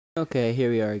Okay, here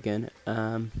we are again.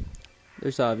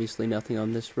 There's obviously nothing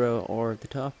on this row or the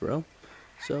top row,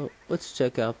 so let's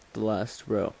check out the last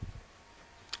row,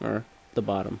 or the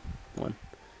bottom one,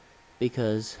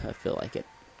 because I feel like it.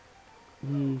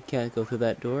 Can't go through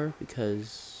that door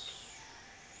because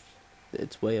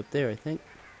it's way up there, I think.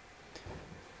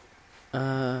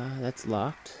 That's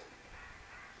locked.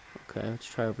 Okay, let's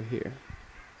try over here.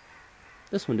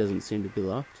 This one doesn't seem to be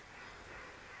locked.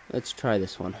 Let's try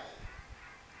this one.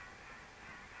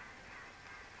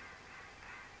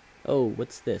 Oh,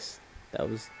 what's this? That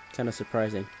was kind of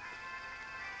surprising.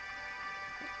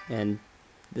 And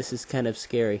this is kind of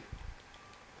scary.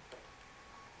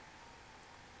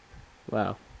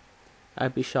 Wow.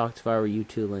 I'd be shocked if I were you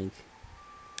too, Link.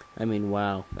 I mean,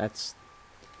 wow. That's...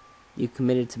 You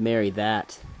committed to marry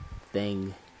that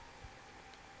thing.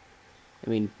 I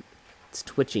mean, it's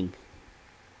twitching.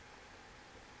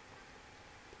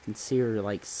 You can see her,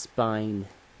 like, spine.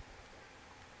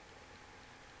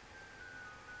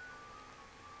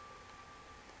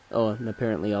 Oh, and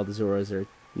apparently all the Zoras are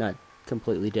not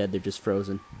completely dead, they're just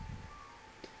frozen.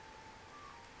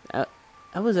 I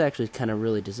was actually kind of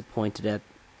really disappointed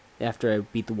after I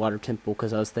beat the Water Temple,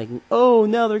 because I was thinking, oh,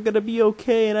 now they're going to be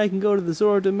okay, and I can go to the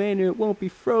Zora Domain, and it won't be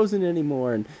frozen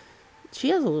anymore. And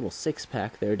she has a little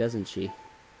six-pack there, doesn't she?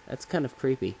 That's kind of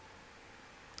creepy.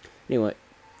 Anyway,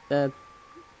 end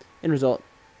result,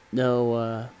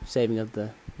 no saving of the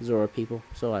Zora people,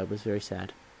 so I was very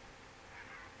sad.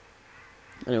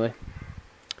 Anyway.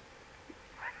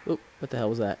 Oop, what the hell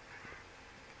was that?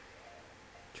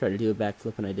 Tried to do a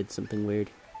backflip and I did something weird.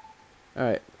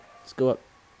 Alright, let's go up.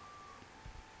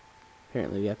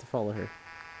 Apparently we have to follow her.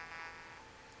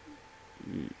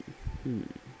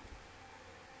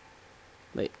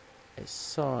 Wait, I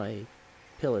saw a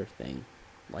pillar thing,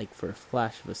 like for a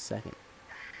flash of a second.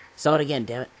 Saw it again,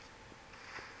 damn it.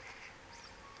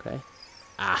 Okay.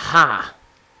 Aha!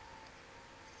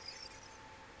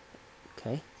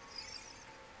 Okay.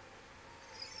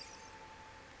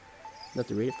 Have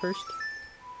to read it first?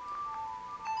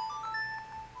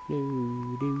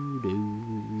 Do do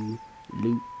do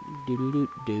do do do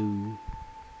do.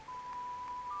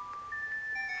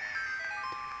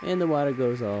 And the water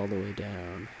goes all the way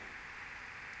down.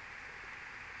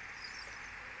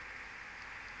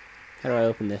 How do I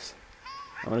open this?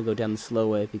 I want to go down the slow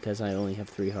way because I only have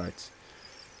 3 hearts.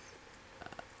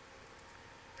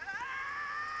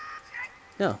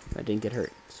 No, I didn't get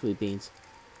hurt. Sweet beans.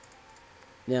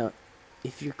 Now,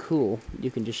 if you're cool, you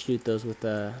can just shoot those with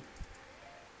an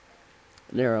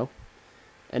arrow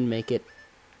and make it,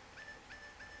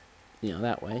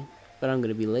 that way. But I'm going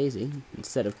to be lazy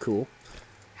instead of cool.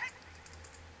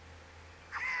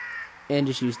 And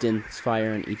just use Din's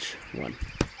fire on each one.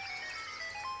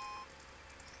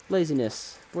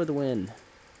 Laziness for the win.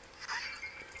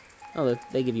 Oh,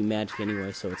 they give you magic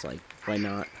anyway, so it's like, why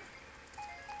not?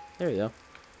 There you go.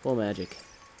 Full magic.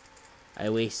 I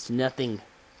waste nothing.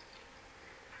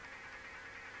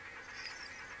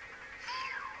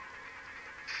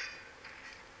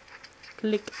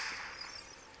 Click.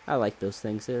 I like those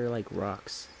things. They're like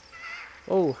rocks.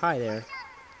 Oh, hi there.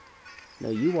 No,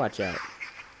 you watch out.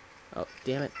 Oh,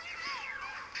 damn it.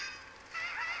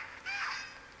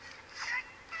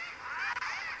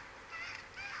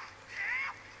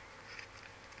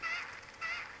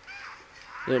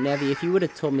 Navi, if you would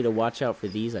have told me to watch out for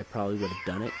these, I probably would have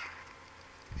done it.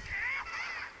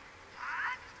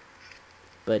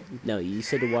 But, no, you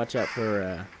said to watch out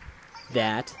for,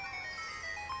 that.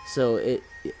 So,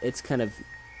 it's kind of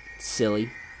silly.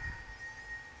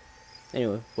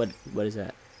 Anyway, what is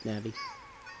that, Navi?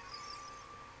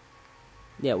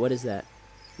 Yeah, what is that?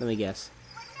 Let me guess.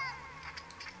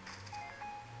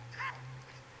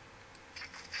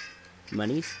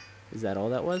 Monies? Is that all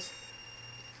that was?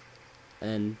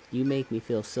 And you make me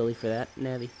feel silly for that,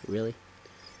 Navi? Really?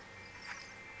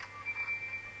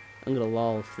 I'm gonna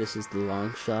lol if this is the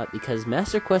long shot, because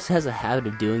Master Quest has a habit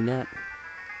of doing that.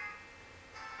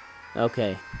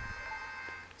 Okay.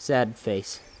 Sad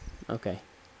face. Okay.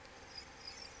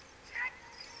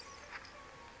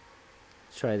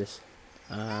 Let's try this.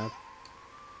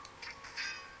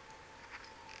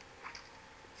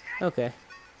 Okay.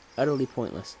 Utterly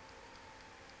pointless.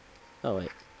 Oh, wait.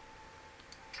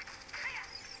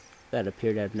 That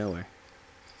appeared out of nowhere.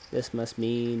 This must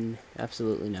mean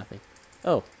absolutely nothing.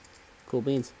 Oh, cool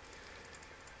beans.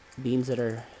 Beans that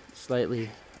are slightly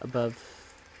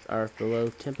above or below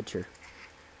temperature.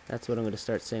 That's what I'm going to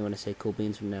start saying when I say cool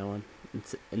beans from now on.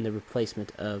 It's in the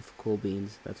replacement of cool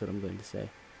beans. That's what I'm going to say.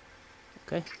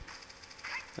 Okay?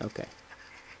 Okay.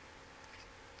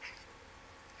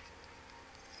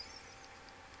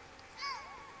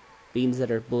 beans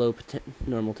that are below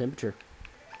normal temperature.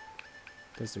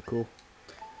 Because they're cool.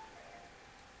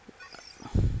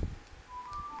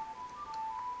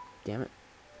 Damn it.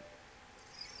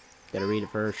 Gotta read it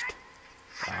first.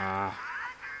 Ah.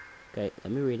 Okay,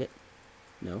 let me read it.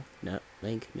 No,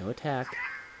 Link, no attack.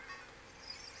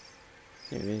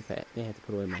 Here, maybe I may have to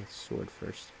put away my sword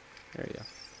first. There we go.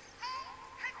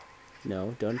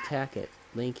 No, don't attack it.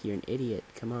 Link, you're an idiot.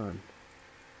 Come on.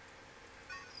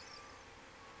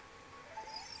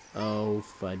 Oh,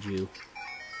 fudge you.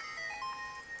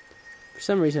 For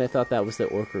some reason, I thought that was the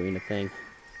Ocarina thing.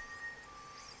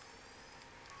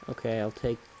 Okay, I'll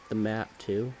take the map,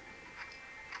 too.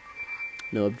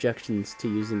 No objections to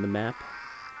using the map.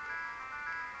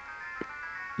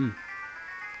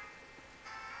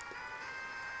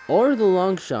 Or the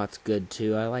long shot's good,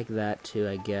 too. I like that, too,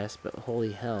 I guess. But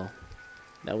holy hell.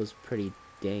 That was pretty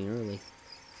dang early.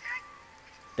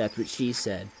 That's what she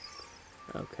said.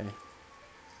 Okay.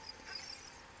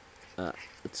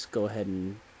 Let's go ahead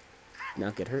and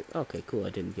not get hurt. Okay, cool. I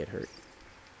didn't get hurt.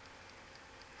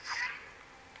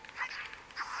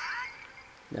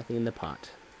 Nothing in the pot.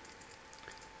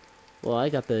 Well, I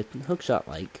got the hookshot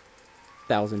like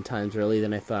 1,000 times earlier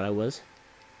than I thought I was.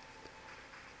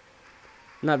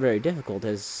 Not very difficult,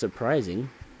 as surprising,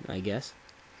 I guess.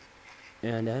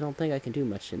 And I don't think I can do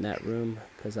much in that room,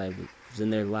 because I was in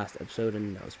there last episode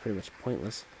and that was pretty much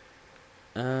pointless.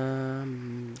 I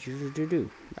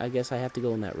guess I have to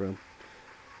go in that room.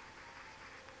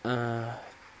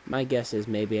 My guess is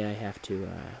maybe I have to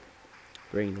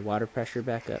bring the water pressure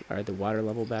back up, or the water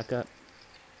level back up.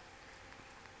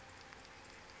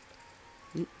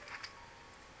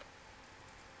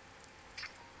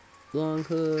 Long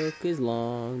hook is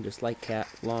long, just like cat.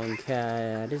 Long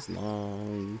cat is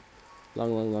long.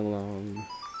 Long, long, long, long.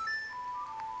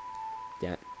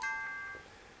 Damn it.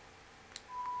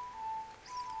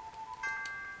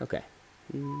 Okay.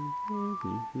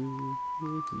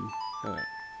 Alright.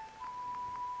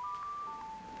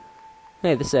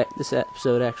 Hey, this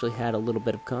episode actually had a little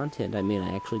bit of content. I mean,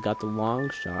 I actually got the long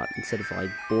shot instead of like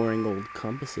boring old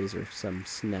compasses or some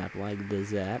snap like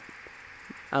that.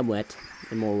 I'm wet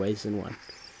in more ways than one.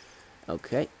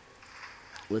 Okay.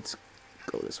 Let's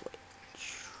go this way.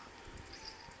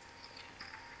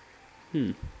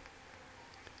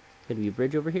 Could be a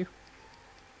bridge over here?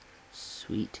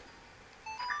 Sweet.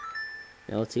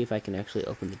 Now let's see if I can actually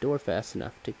open the door fast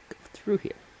enough to go through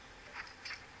here.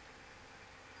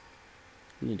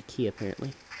 I need a key,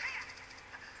 apparently.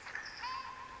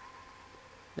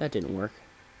 That didn't work.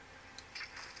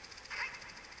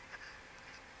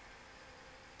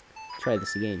 Try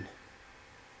this again.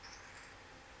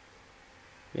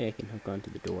 Maybe I can hook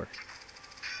onto the door.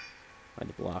 Or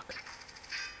the block.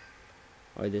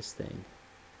 Or this thing.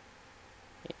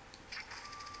 Yeah.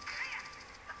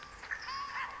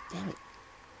 Damn it.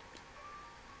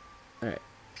 Alright.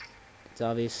 It's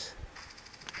obvious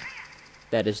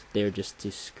that is there just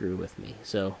to screw with me.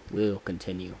 So we'll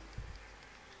continue.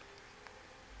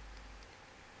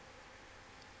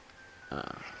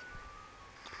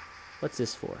 What's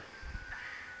this for?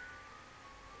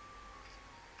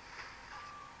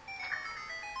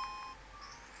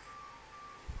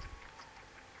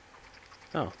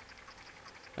 Oh,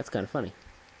 that's kind of funny.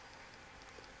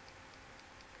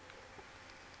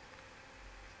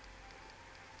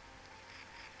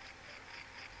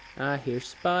 I hear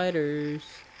spiders.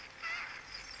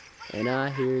 And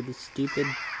I hear the stupid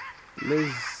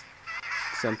Liz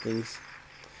somethings.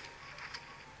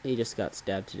 He just got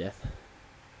stabbed to death.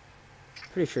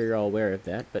 Pretty sure you're all aware of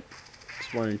that, but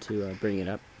just wanted to bring it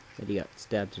up that he got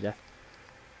stabbed to death.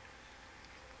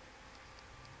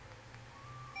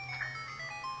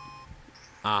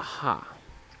 Aha.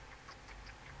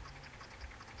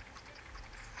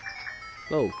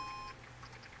 Whoa.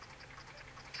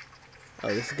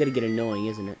 Oh, this is gonna get annoying,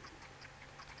 isn't it?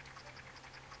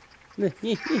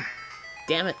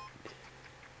 Damn it.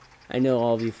 I know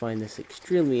all of you find this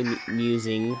extremely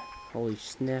amusing. Holy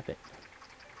snap it.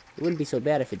 It wouldn't be so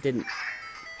bad if it didn't.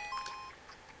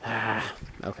 Ah,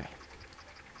 okay.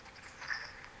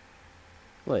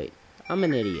 Wait, I'm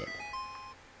an idiot.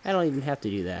 I don't even have to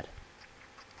do that.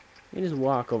 I just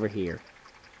walk over here.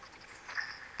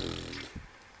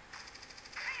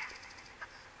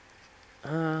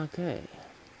 Okay.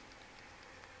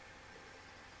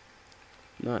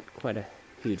 Not quite a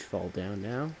huge fall down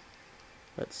now,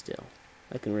 but still.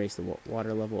 I can raise the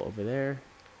water level over there.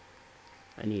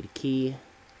 I need a key.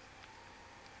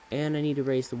 And I need to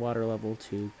raise the water level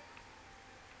to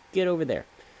get over there.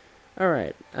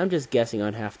 Alright, I'm just guessing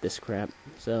on half this crap,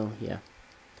 so yeah.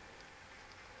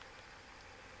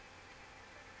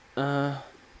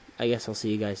 I guess I'll see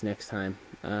you guys next time.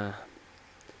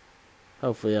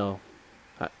 Hopefully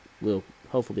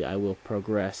hopefully I will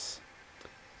progress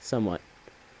somewhat.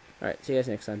 Alright, see you guys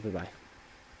next time. Bye-bye.